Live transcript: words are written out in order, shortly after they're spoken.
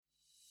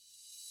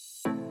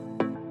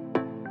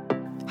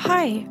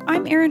Hi,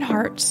 I'm Erin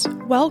Hartz.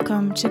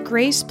 Welcome to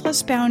Grace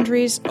Plus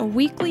Boundaries, a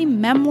weekly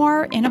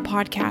memoir in a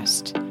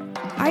podcast.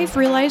 I've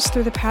realized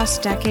through the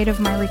past decade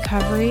of my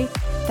recovery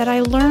that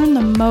I learn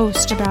the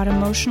most about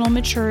emotional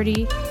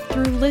maturity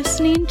through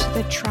listening to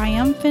the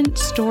triumphant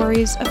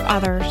stories of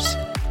others.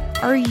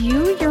 Are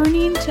you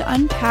yearning to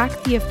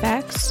unpack the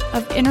effects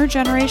of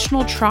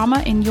intergenerational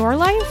trauma in your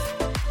life?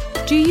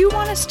 Do you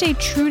want to stay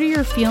true to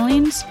your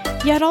feelings,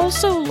 yet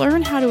also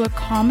learn how to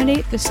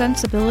accommodate the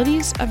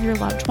sensibilities of your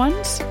loved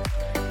ones?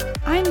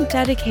 I'm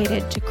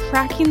dedicated to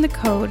cracking the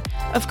code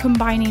of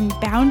combining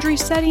boundary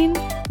setting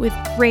with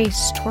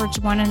grace towards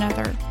one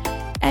another.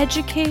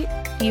 Educate,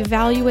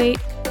 evaluate,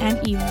 and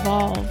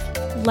evolve.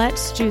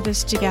 Let's do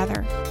this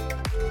together.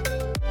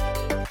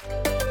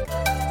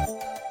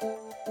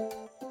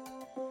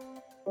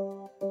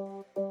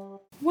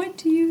 What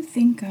do you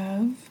think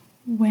of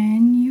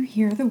when you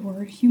hear the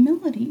word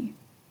humility?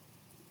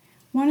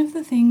 One of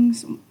the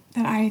things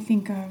that I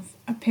think of,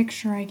 a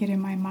picture I get in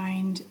my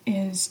mind,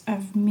 is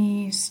of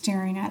me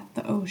staring at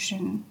the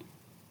ocean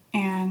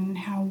and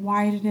how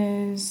wide it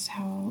is,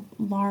 how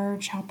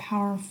large, how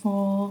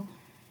powerful,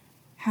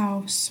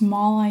 how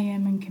small I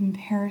am in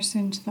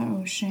comparison to the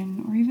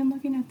ocean, or even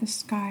looking at the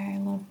sky. I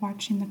love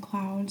watching the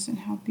clouds and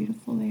how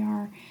beautiful they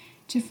are.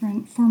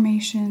 Different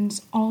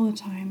formations all the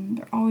time.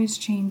 They're always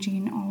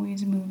changing,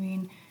 always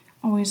moving,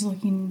 always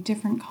looking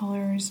different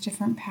colors,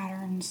 different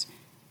patterns.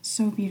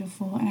 So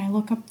beautiful. And I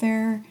look up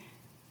there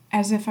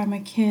as if I'm a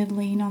kid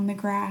laying on the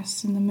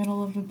grass in the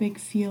middle of a big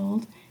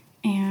field,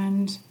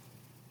 and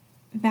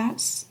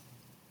that's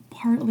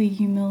partly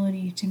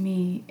humility to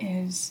me,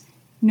 is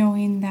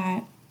knowing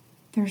that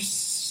there's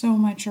so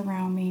much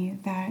around me,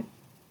 that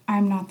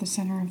I'm not the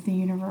center of the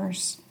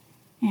universe.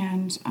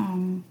 And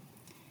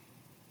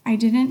I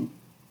didn't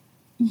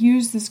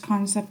use this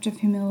concept of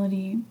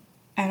humility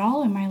at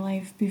all in my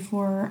life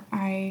before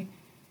I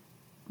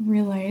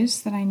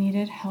realized that I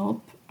needed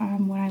help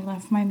when I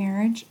left my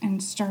marriage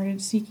and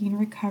started seeking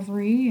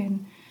recovery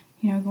and,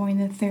 going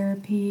to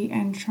therapy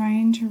and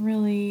trying to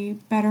really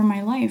better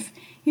my life.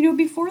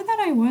 Before that,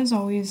 I was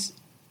always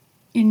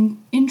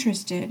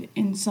interested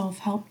in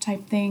self-help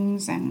type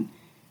things, and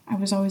I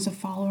was always a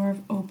follower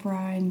of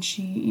Oprah, and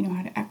she,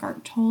 had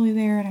Eckhart Tolle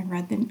there, and I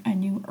read A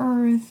New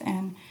Earth,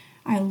 and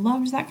I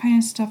loved that kind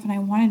of stuff, and I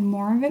wanted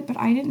more of it, but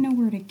I didn't know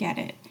where to get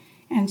it.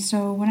 And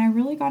so when I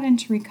really got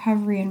into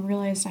recovery and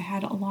realized I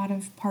had a lot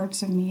of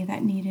parts of me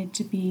that needed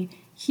to be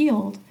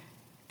healed,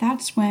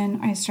 that's when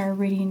I started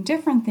reading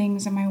different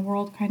things, and my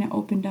world kind of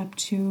opened up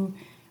to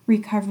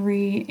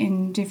recovery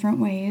in different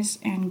ways,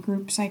 and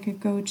groups I could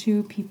go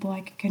to, people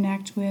I could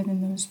connect with,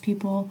 and those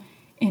people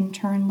in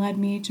turn led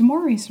me to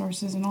more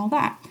resources and all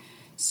that.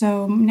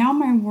 So now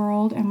my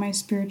world and my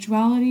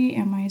spirituality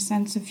and my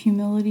sense of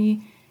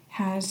humility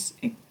has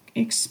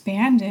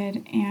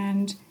expanded,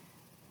 and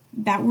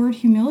that word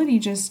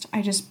humility,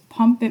 I just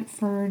pump it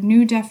for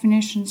new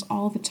definitions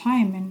all the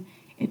time, and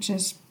it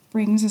just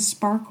brings a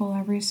sparkle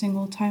every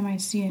single time I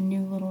see a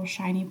new little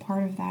shiny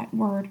part of that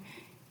word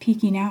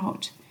peeking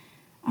out.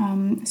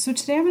 So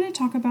today I'm going to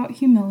talk about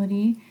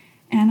humility,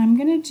 and I'm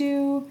going to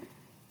do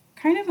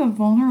kind of a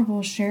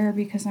vulnerable share,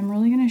 because I'm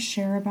really going to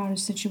share about a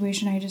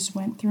situation I just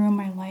went through in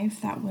my life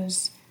that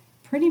was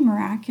pretty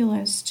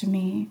miraculous to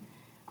me.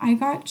 I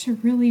got to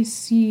really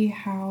see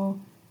how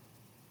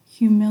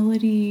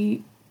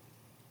humility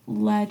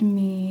led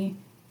me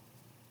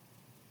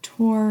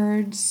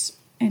towards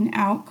an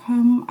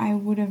outcome I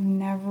would have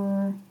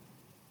never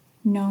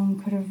known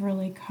could have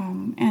really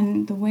come.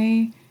 And the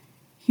way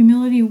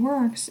humility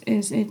works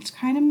is it's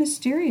kind of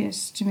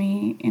mysterious to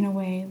me in a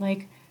way.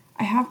 Like,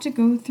 I have to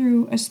go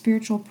through a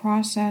spiritual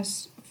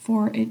process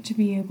for it to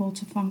be able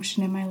to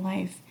function in my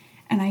life.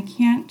 And I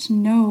can't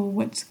know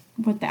what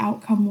the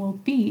outcome will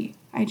be.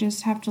 I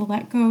just have to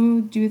let go,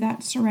 do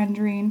that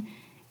surrendering,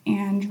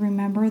 and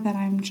remember that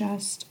I'm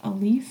just a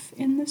leaf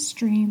in the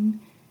stream.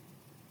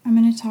 I'm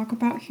going to talk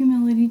about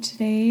humility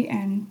today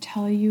and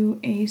tell you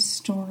a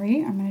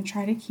story. I'm going to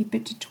try to keep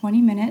it to 20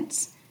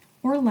 minutes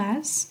or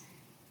less,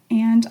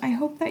 and I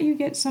hope that you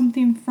get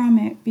something from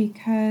it,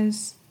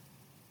 because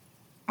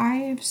I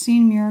have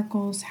seen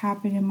miracles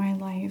happen in my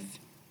life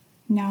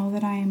now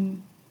that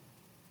I'm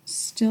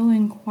still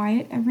in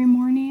quiet every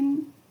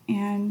morning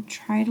and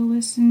try to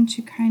listen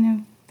to kind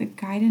of the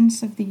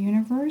guidance of the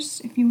universe,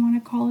 if you want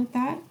to call it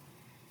that.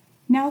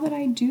 Now that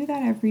I do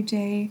that every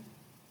day,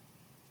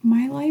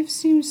 my life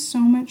seems so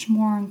much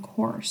more on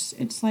course.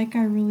 It's like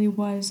I really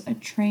was a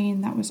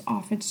train that was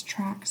off its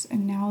tracks,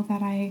 and now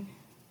that I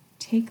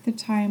take the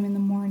time in the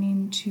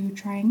morning to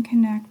try and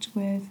connect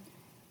with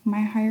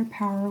my higher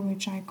power,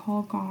 which I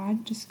call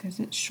God just because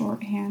it's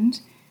shorthand,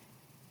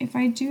 if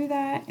I do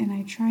that and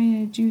I try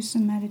to do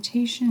some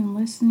meditation and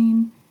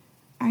listening,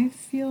 I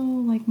feel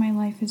like my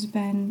life has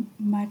been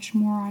much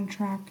more on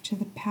track to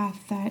the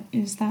path that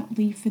is that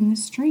leaf in the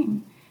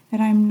stream,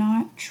 that I'm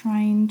not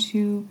trying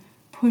to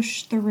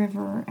push the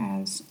river,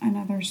 as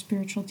another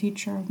spiritual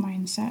teacher of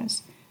mine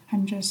says.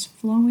 I'm just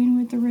flowing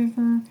with the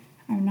river.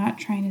 I'm not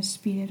trying to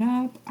speed it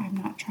up. I'm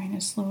not trying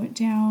to slow it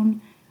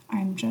down.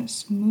 I'm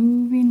just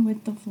moving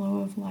with the flow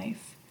of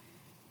life.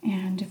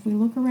 And if we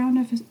look around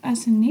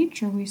us in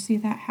nature, we see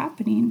that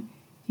happening.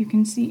 You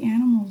can see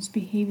animals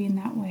behaving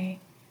that way.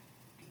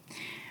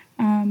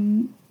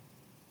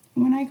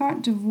 When I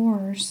got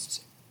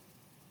divorced,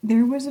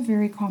 there was a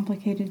very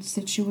complicated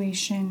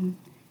situation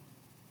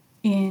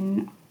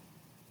in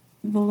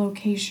the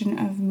location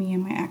of me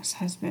and my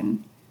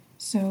ex-husband.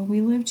 So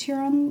we lived here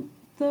on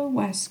the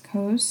West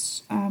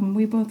Coast.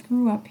 We both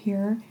grew up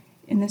here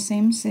in the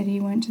same city,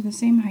 went to the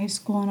same high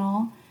school and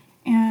all,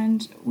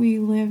 and we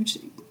lived,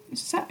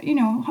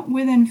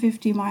 within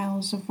 50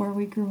 miles of where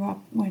we grew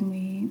up when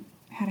we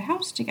had a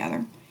house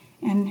together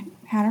and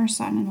had our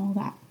son and all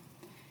that.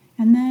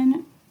 And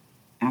then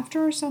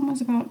after our son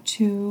was about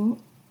 2,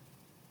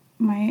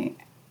 my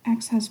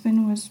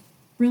ex-husband was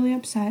really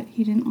upset.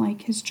 He didn't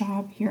like his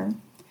job here,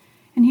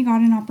 and he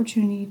got an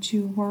opportunity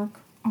to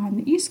work on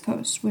the East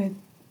Coast with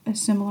a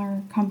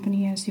similar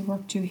company as he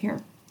worked to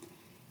here.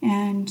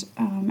 And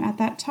at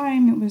that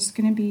time, it was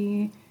going to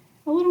be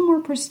a little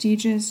more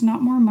prestigious,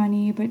 not more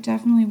money, but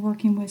definitely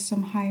working with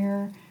some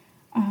higher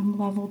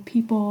level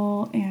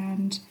people,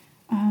 and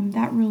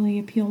that really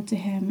appealed to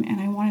him,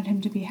 and I wanted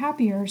him to be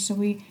happier.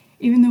 So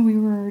even though we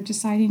were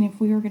deciding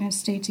if we were going to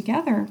stay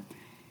together,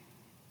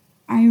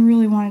 I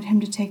really wanted him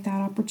to take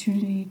that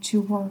opportunity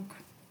to work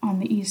on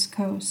the East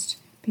Coast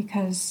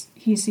because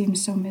he seemed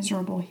so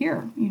miserable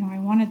here. I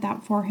wanted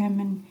that for him,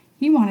 and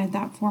he wanted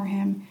that for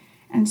him.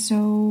 And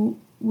so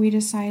we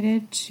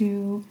decided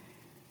to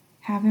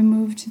have him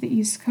move to the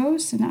East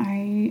Coast, and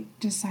I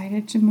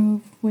decided to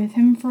move with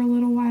him for a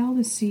little while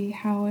to see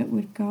how it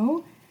would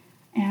go.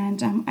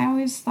 And I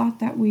always thought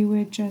that we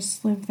would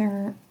just live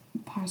there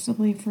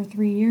possibly for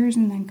 3 years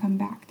and then come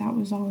back. That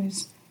was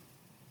always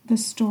the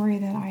story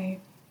that I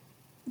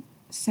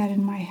said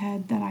in my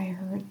head that I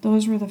heard.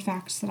 Those were the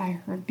facts that I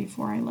heard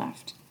before I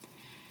left.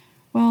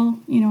 Well,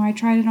 I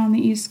tried it on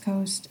the East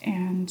Coast,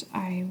 and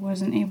I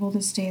wasn't able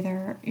to stay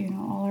there.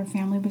 All our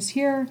family was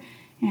here,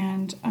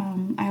 and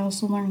I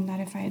also learned that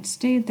if I had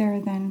stayed there,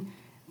 then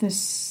the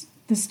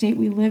state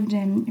we lived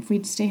in, if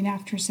we'd stayed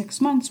after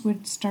 6 months,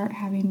 would start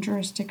having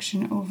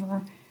jurisdiction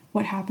over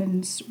what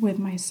happens with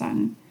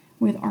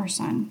our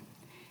son.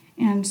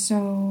 And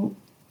so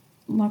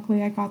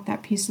luckily I got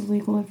that piece of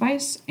legal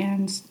advice,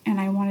 and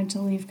I wanted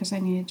to leave because I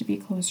needed to be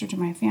closer to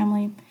my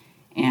family.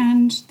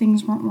 And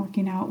things weren't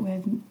working out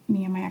with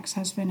me and my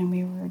ex-husband, and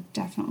we were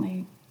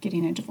definitely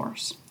getting a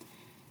divorce.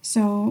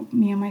 So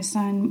me and my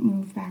son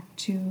moved back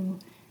to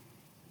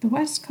the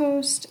West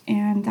Coast,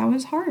 and that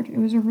was hard. It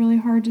was a really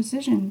hard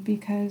decision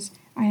because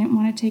I didn't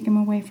want to take him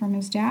away from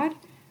his dad,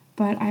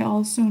 but I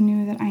also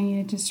knew that I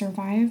needed to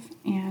survive,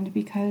 and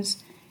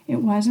because it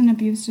was an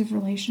abusive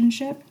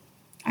relationship,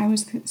 I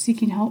was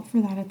seeking help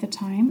for that at the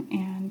time,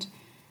 and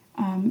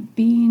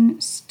being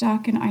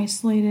stuck and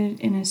isolated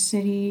in a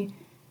city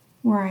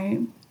where I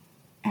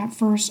at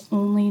first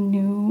only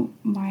knew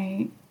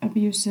my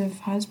abusive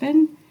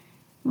husband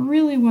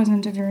really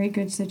wasn't a very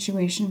good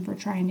situation for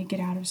trying to get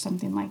out of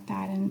something like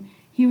that. And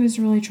he was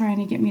really trying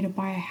to get me to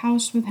buy a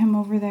house with him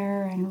over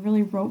there and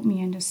really roped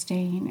me into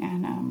staying.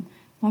 And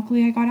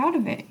luckily I got out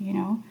of it,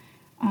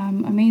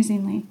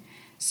 amazingly.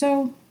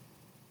 So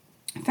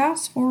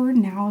fast forward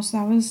now, so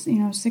that was,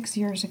 6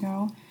 years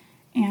ago.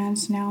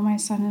 And now my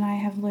son and I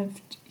have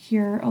lived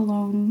here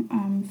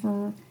alone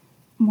for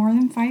more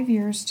than 5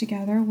 years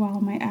together, while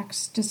my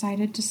ex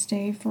decided to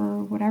stay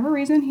for whatever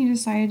reason. He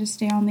decided to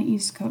stay on the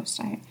East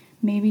Coast.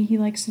 Maybe he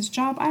likes his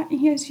job.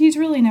 He's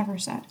really never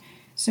said.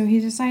 So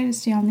he decided to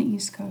stay on the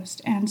East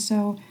Coast. And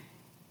so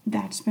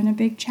that's been a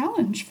big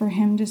challenge for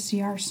him to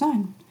see our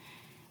son.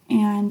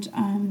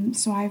 And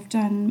so I've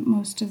done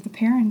most of the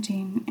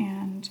parenting.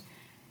 And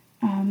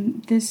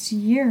this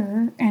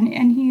year,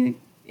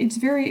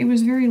 it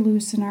was very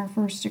loose in our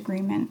first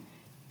agreement.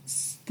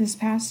 This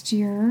past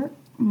year,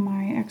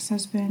 my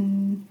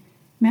ex-husband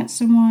met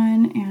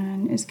someone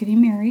and is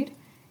getting married,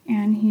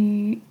 and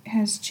he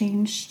has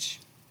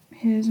changed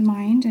his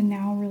mind and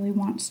now really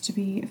wants to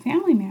be a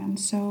family man.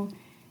 So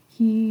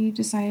he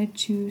decided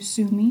to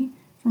sue me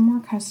for more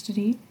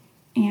custody,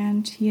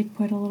 and he had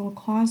put a little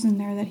clause in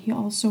there that he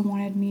also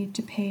wanted me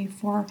to pay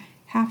for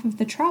half of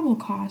the travel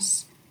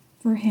costs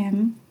for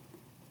him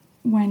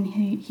when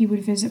he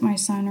would visit my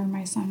son,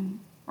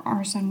 or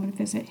our son would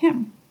visit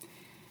him.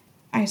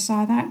 I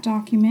saw that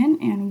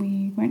document, and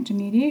we went to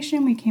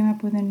mediation. We came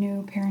up with a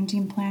new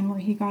parenting plan where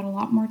he got a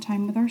lot more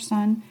time with our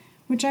son,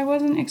 which I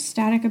wasn't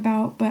ecstatic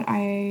about, but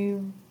I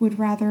would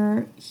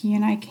rather he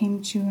and I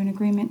came to an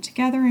agreement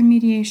together in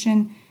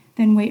mediation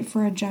than wait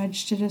for a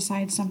judge to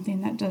decide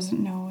something that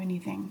doesn't know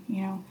anything,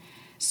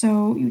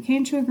 So we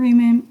came to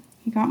agreement.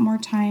 He got more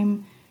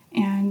time,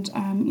 and,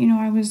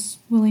 I was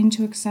willing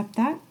to accept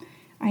that.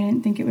 I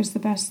didn't think it was the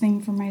best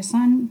thing for my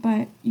son,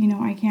 but,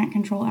 I can't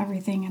control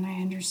everything, and I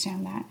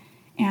understand that.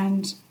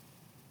 And,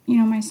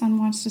 my son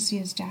wants to see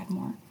his dad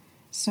more.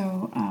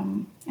 So,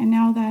 and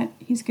now that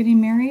he's getting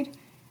married,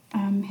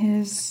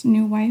 his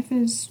new wife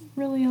is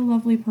really a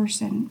lovely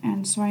person.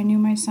 And so I knew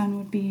my son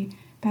would be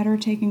better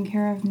taken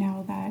care of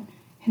now that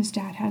his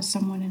dad has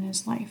someone in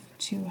his life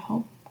to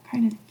help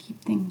kind of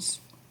keep things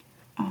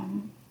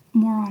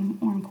more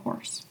on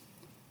course.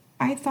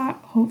 I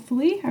thought,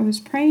 hopefully, I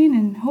was praying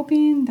and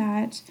hoping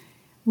that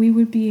we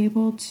would be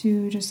able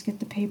to just get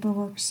the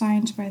paperwork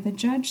signed by the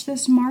judge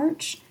this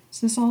March.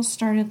 So this all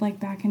started like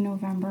back in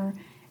November,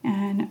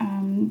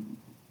 and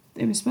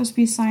it was supposed to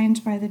be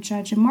signed by the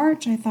judge in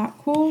March. I thought,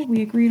 cool,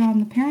 we agreed on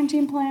the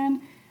parenting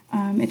plan.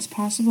 It's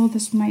possible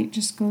this might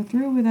just go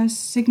through with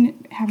us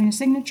having a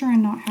signature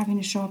and not having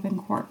to show up in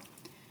court.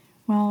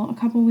 Well, a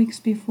couple weeks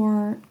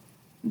before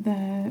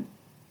the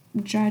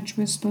judge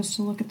was supposed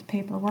to look at the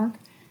paperwork,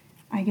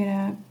 I get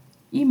a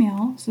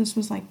email. So this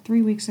was like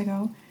 3 weeks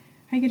ago.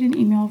 I get an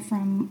email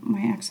from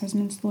my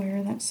ex-husband's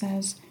lawyer that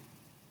says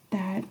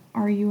that,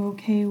 are you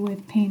okay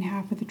with paying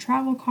half of the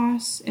travel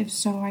costs? If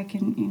so, I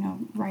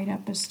can, write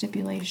up a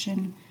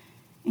stipulation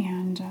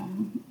and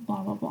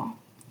blah, blah, blah.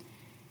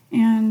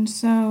 And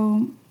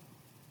so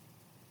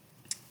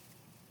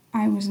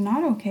I was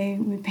not okay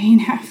with paying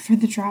half for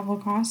the travel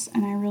costs,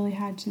 and I really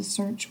had to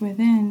search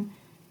within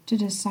to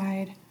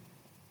decide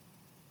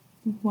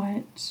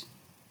what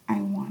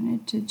I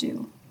wanted to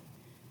do.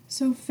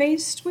 So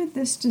faced with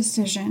this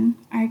decision,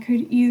 I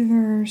could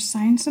either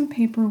sign some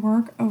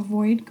paperwork,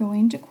 avoid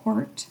going to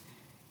court,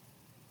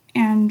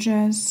 and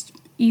just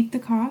eat the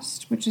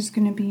cost, which is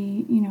going to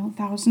be,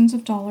 thousands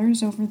of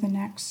dollars over the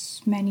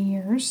next many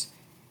years.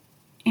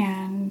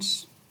 And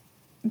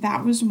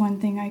that was one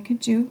thing I could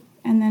do.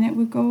 And then it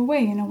would go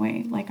away in a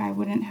way. Like I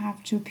wouldn't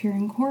have to appear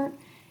in court,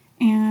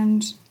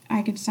 and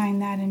I could sign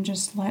that and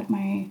just let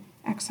my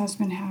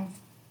ex-husband have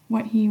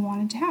what he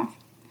wanted to have.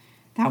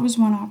 That was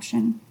one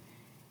option.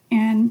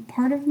 And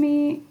part of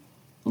me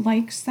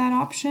likes that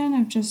option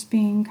of just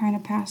being kind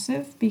of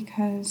passive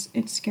because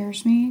it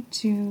scares me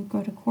to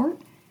go to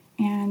court.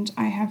 And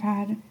I have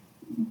had,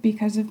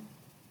 because of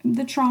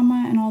the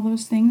trauma and all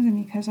those things,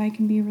 and because I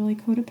can be really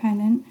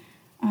codependent,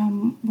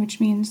 which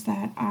means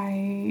that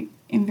I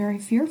am very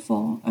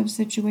fearful of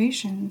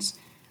situations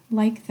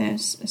like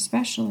this,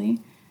 especially.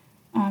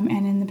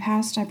 And in the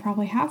past, I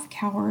probably have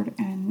cowered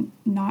and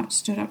not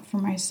stood up for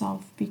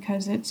myself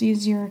because it's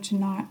easier to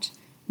not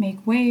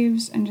make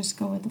waves and just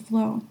go with the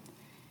flow.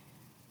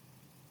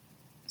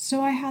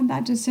 So I had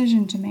that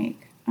decision to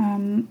make.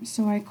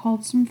 So I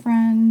called some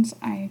friends,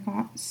 I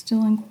got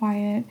still and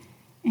quiet,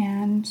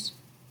 and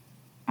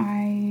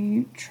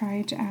I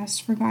tried to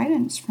ask for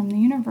guidance from the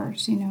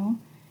universe,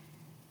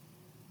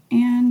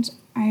 And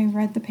I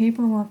read the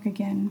paperwork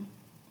again.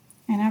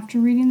 And after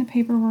reading the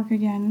paperwork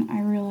again,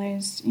 I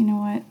realized,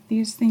 what,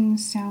 these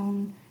things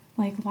sound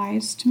like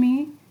lies to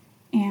me,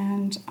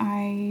 and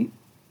I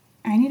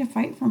need to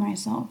fight for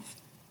myself.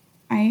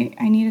 I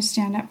need to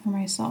stand up for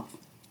myself.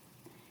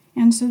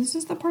 And so this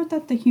is the part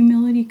that the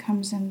humility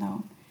comes in,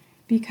 though,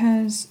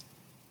 because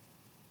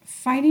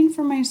fighting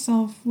for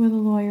myself with a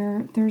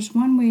lawyer, there's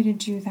one way to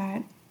do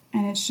that,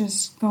 and it's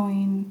just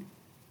going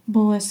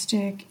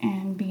ballistic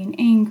and being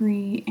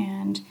angry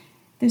and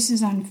this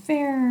is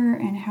unfair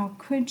and how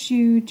could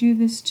you do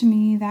this to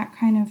me. That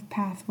kind of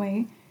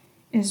pathway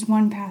is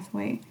one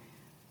pathway.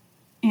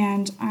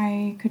 And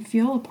I could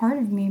feel a part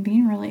of me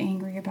being really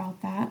angry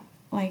about that.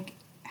 Like,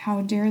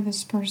 how dare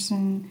this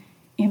person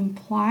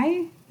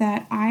imply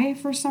that I,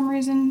 for some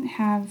reason,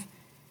 have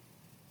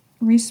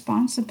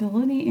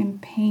responsibility in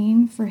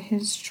paying for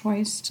his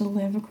choice to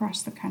live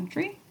across the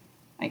country?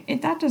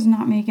 That does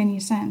not make any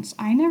sense.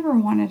 I never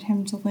wanted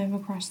him to live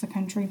across the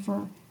country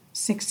for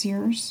 6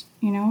 years,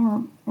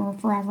 or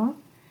forever.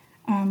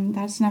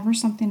 That's never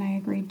something I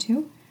agreed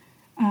to.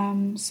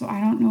 So I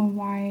don't know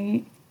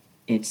why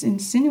it's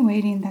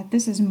insinuating that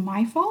this is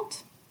my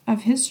fault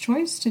of his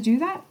choice to do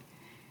that.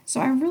 So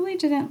I really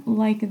didn't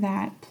like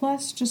that.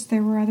 Plus, just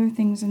there were other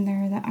things in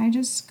there that I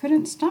just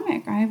couldn't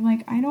stomach.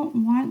 I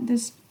don't want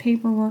this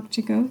paperwork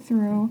to go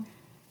through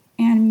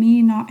and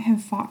me not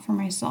have fought for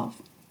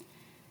myself.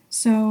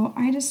 So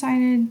I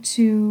decided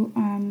to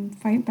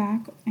fight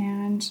back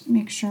and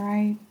make sure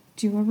I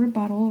do a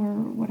rebuttal or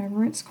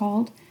whatever it's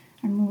called.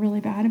 I'm really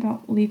bad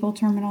about legal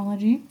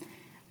terminology.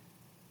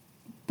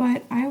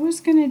 But I was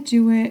going to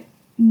do it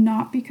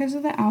not because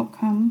of the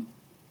outcome.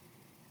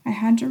 I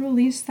had to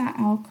release that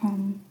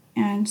outcome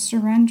and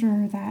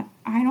surrender that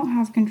I don't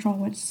have control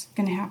what's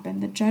going to happen.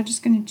 The judge is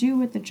going to do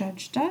what the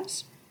judge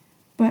does,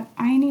 but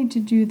I need to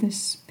do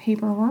this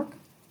paperwork.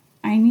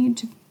 I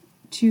need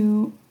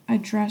to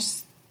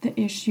address the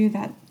issue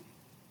that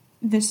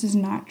this is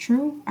not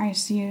true. I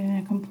see it in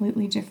a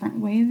completely different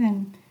way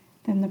than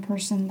the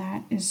person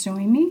that is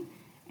suing me,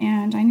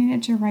 and I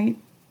needed to write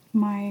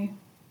my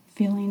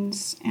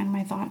feelings and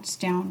my thoughts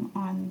down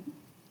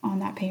on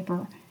that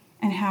paper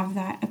and have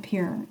that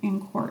appear in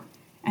court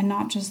and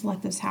not just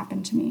let this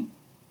happen to me.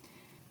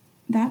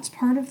 That's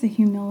part of the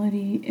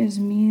humility, is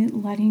me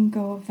letting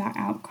go of that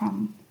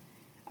outcome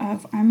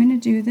of I'm going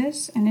to do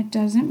this, and it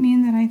doesn't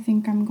mean that I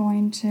think I'm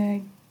going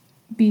to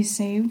be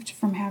saved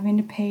from having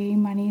to pay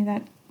money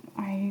that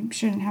I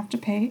shouldn't have to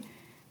pay.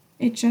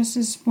 It just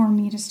is for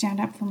me to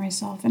stand up for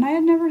myself. And I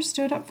had never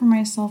stood up for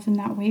myself in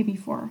that way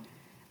before.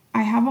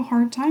 I have a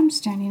hard time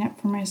standing up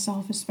for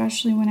myself,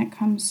 especially when it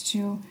comes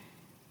to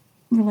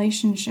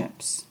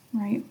relationships,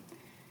 right?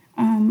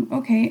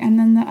 Okay, and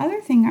then the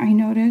other thing I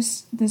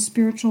noticed, the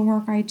spiritual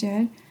work I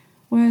did,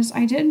 was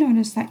I did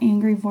notice that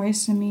angry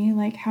voice in me,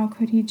 like, how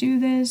could he do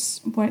this?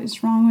 What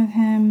is wrong with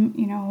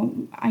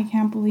him? I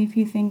can't believe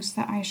he thinks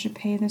that I should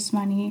pay this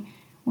money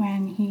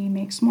when he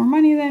makes more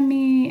money than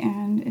me,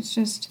 and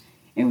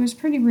it was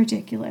pretty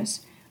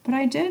ridiculous. But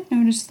I did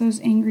notice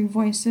those angry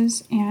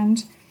voices,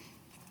 and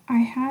I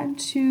had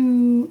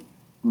to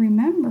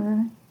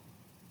remember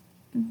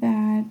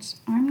that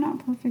I'm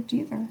not perfect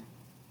either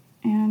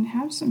and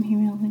have some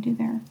humility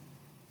there.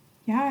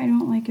 Yeah, I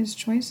don't like his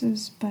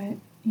choices, but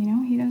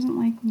he doesn't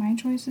like my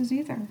choices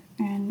either.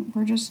 And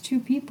we're just two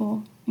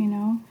people.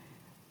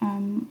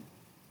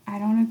 I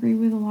don't agree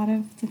with a lot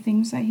of the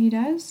things that he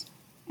does,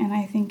 and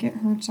I think it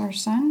hurts our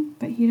son,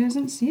 but he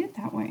doesn't see it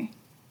that way.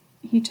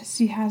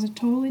 He has a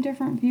totally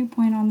different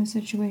viewpoint on the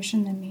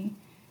situation than me.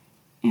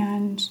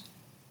 And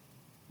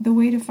the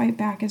way to fight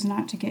back is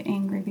not to get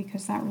angry,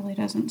 because that really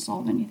doesn't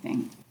solve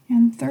anything.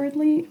 And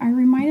thirdly, I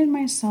reminded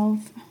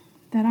myself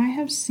that I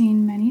have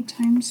seen many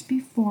times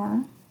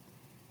before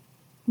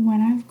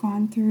when I've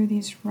gone through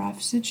these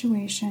rough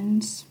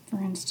situations, for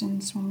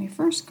instance, when we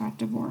first got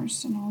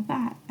divorced and all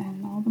that,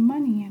 and all the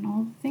money and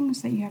all the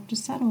things that you have to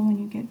settle when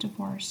you get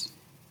divorced.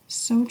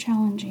 So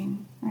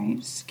challenging,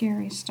 right?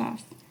 Scary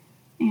stuff.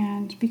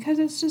 And because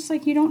it's just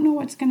like you don't know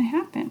what's going to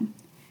happen.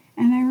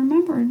 And I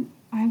remembered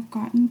I've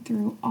gotten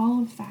through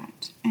all of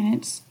that, and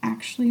it's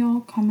actually all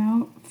come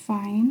out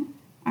fine.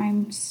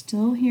 I'm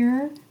still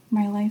here.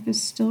 My life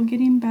is still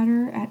getting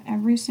better at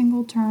every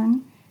single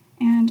turn,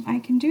 and I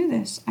can do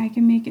this. I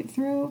can make it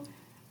through.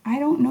 I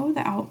don't know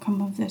the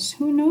outcome of this.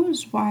 Who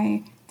knows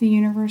why the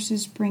universe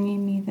is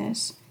bringing me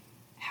this?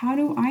 How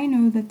do I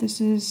know that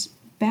this is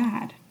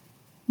bad?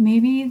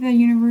 Maybe the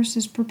universe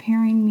is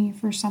preparing me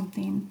for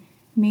something.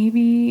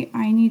 Maybe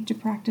I need to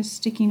practice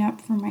sticking up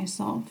for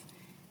myself.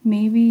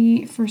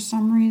 Maybe for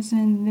some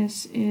reason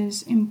this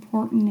is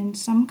important in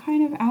some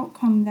kind of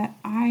outcome that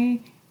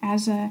I,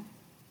 as a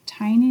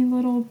tiny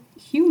little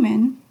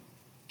human,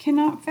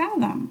 cannot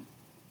fathom.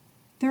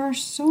 There are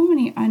so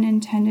many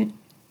unintended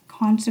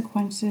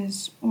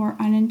consequences or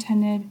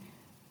unintended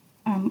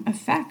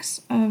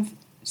effects of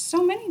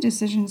so many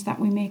decisions that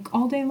we make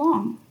all day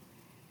long.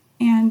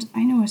 And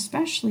I know,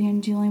 especially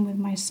in dealing with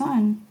my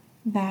son,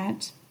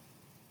 that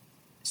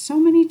so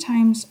many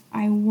times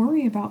I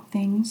worry about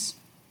things,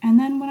 and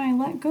then when I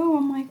let go,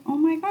 I'm like, oh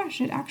my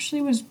gosh, it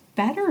actually was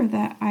better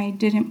that I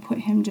didn't put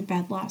him to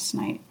bed last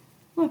night.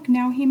 Look,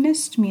 now he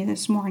missed me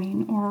this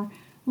morning. Or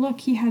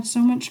look, he had so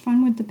much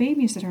fun with the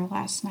babysitter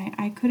last night.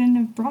 I couldn't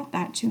have brought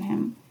that to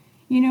him.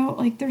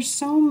 There's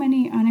so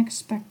many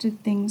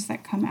unexpected things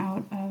that come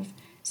out of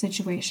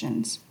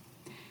situations.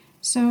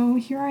 So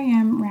here I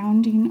am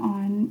rounding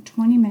on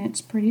 20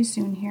 minutes pretty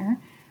soon here.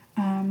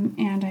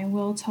 And I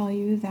will tell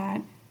you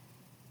that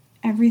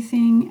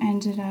everything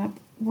ended up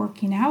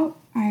working out.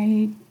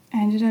 I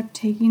ended up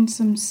taking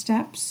some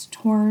steps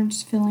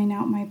towards filling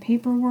out my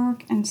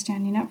paperwork and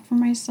standing up for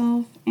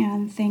myself,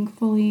 and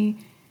thankfully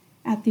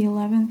at the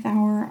 11th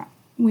hour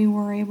we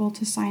were able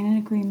to sign an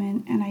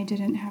agreement and I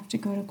didn't have to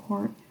go to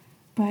court.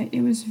 But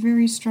it was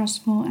very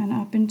stressful, and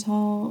up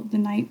until the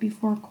night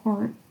before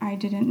court I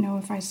didn't know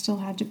if I still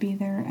had to be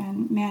there,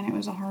 and man, it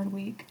was a hard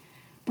week.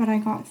 But I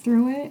got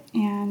through it,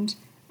 and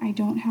I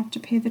don't have to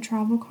pay the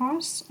travel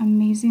costs,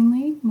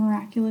 amazingly,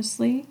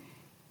 miraculously.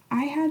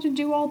 I had to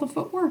do all the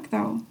footwork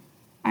though.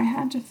 I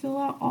had to fill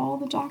out all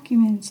the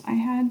documents. I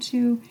had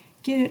to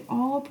get it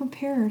all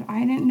prepared.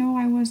 I didn't know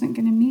I wasn't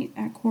going to meet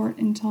at court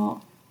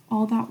until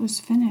all that was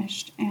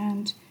finished.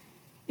 And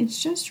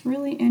it's just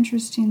really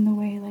interesting the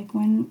way,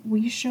 when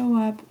we show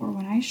up, or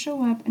when I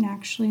show up and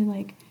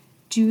actually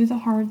do the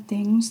hard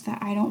things that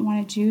I don't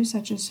want to do,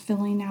 such as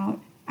filling out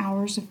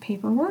hours of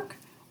paperwork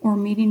or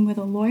meeting with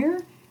a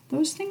lawyer,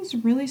 those things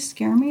really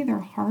scare me. They're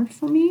hard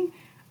for me.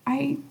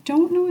 I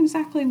don't know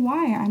exactly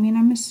why.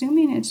 I'm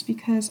assuming it's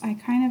because I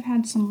kind of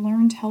had some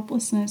learned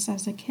helplessness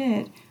as a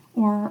kid,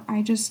 or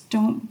I just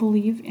don't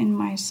believe in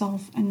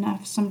myself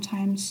enough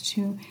sometimes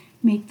to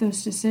make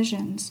those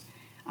decisions.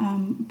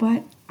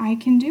 But I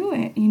can do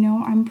it.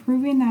 I'm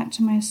proving that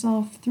to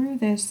myself through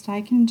this, that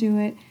I can do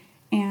it,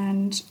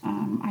 and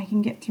I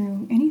can get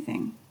through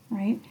anything,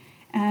 right?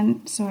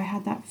 And so I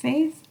had that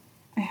faith,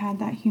 I had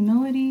that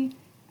humility,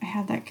 I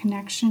had that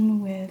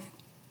connection with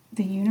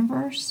the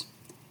universe,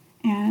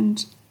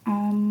 and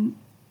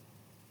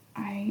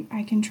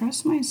I can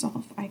trust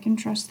myself. I can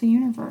trust the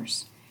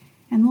universe.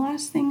 And the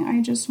last thing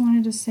I just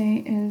wanted to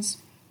say is,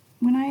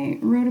 when I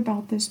wrote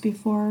about this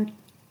before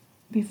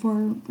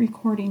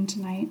recording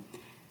tonight,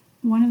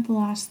 one of the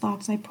last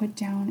thoughts I put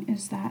down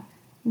is that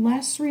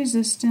less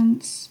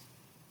resistance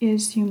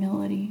is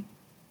humility.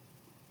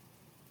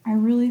 I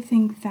really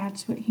think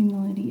that's what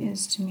humility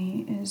is to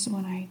me, is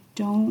when I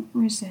don't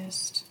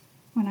resist,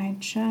 when I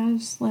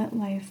just let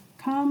life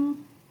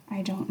come.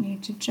 I don't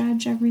need to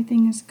judge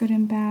everything as good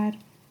and bad.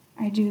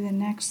 I do the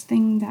next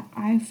thing that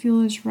I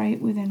feel is right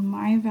within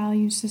my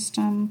value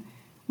system,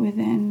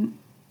 within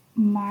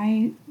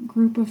my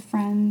group of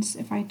friends,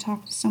 if I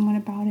talk to someone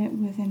about it,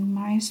 within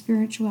my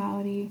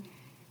spirituality,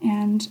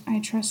 and I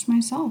trust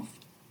myself.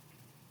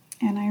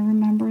 And I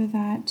remember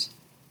that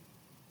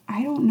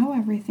I don't know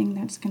everything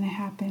that's going to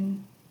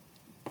happen.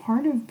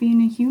 Part of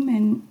being a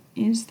human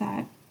is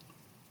that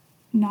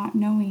not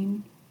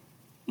knowing,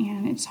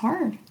 and it's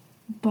hard,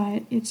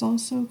 but it's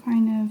also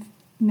kind of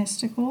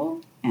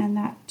mystical, and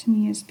that to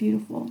me is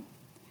beautiful.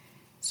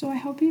 So I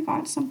hope you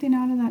got something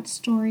out of that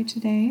story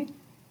today,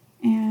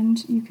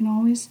 and you can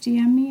always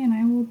DM me and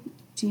I will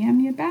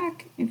DM you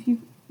back. If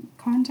you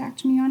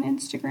contact me on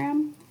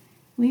Instagram,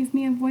 leave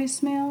me a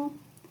voicemail.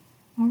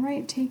 All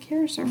right, take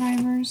care,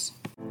 survivors.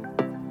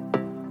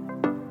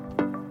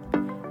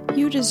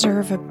 You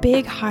deserve a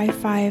big high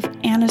five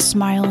and a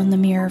smile in the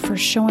mirror for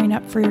showing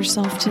up for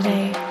yourself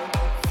today.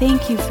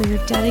 Thank you for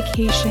your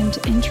dedication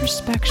to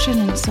introspection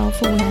and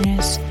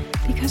self-awareness,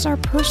 because our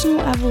personal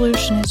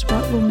evolution is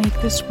what will make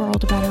this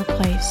world a better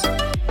place.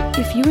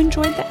 If you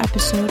enjoyed the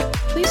episode,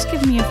 please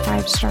give me a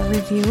 5-star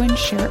review and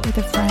share it with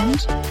a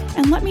friend.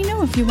 And let me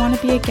know if you want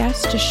to be a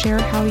guest to share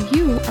how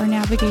you are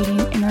navigating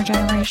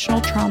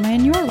intergenerational trauma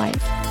in your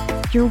life.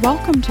 You're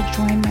welcome to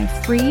join my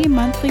free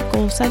monthly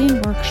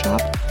goal-setting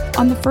workshop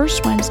on the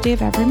first Wednesday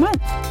of every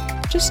month.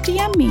 Just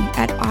DM me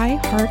at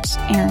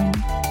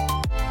iHeartsErin.